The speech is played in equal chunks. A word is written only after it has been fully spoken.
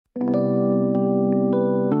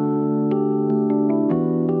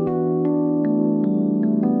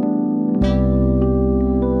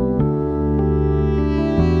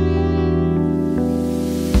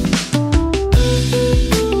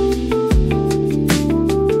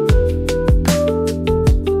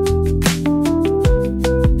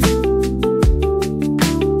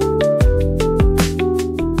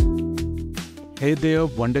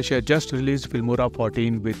Wondershare just released Filmora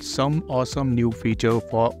 14 with some awesome new features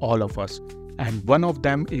for all of us. And one of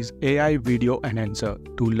them is AI Video Enhancer.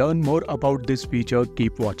 To learn more about this feature,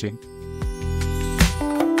 keep watching.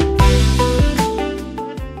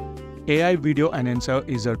 AI Video Enhancer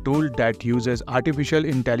is a tool that uses artificial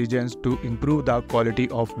intelligence to improve the quality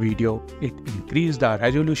of video. It increases the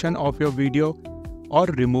resolution of your video or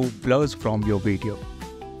remove blurs from your video.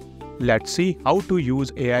 Let's see how to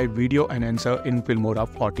use AI Video Enhancer in Filmora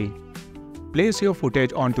 14. Place your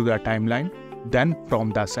footage onto the timeline. Then from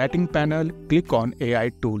the setting panel, click on AI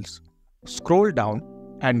Tools. Scroll down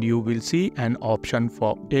and you will see an option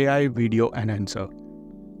for AI Video Enhancer.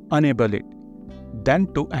 Enable it.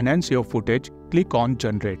 Then to enhance your footage, click on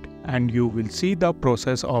Generate and you will see the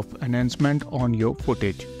process of enhancement on your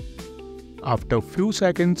footage. After few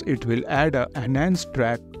seconds, it will add an enhanced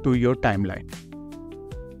track to your timeline.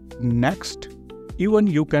 Next, even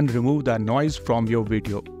you can remove the noise from your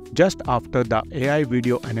video. Just after the AI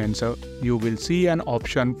Video Enhancer, you will see an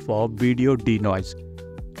option for Video Denoise.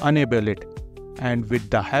 Enable it, and with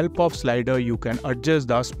the help of slider, you can adjust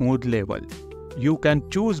the smooth level. You can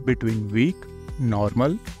choose between weak,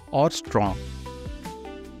 normal, or strong.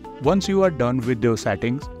 Once you are done with your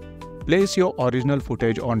settings, place your original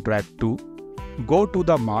footage on track 2, go to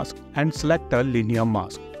the mask and select a linear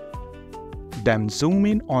mask. Then zoom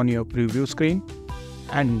in on your preview screen,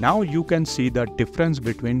 and now you can see the difference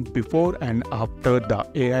between before and after the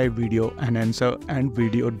AI Video Enhancer and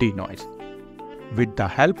Video Denoise. With the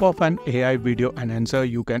help of an AI Video Enhancer,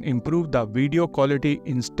 you can improve the video quality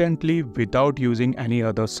instantly without using any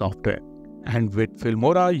other software. And with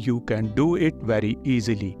Filmora, you can do it very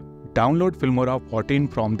easily. Download Filmora 14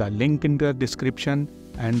 from the link in the description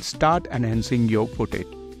and start enhancing your footage.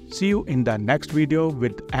 See you in the next video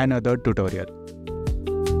with another tutorial.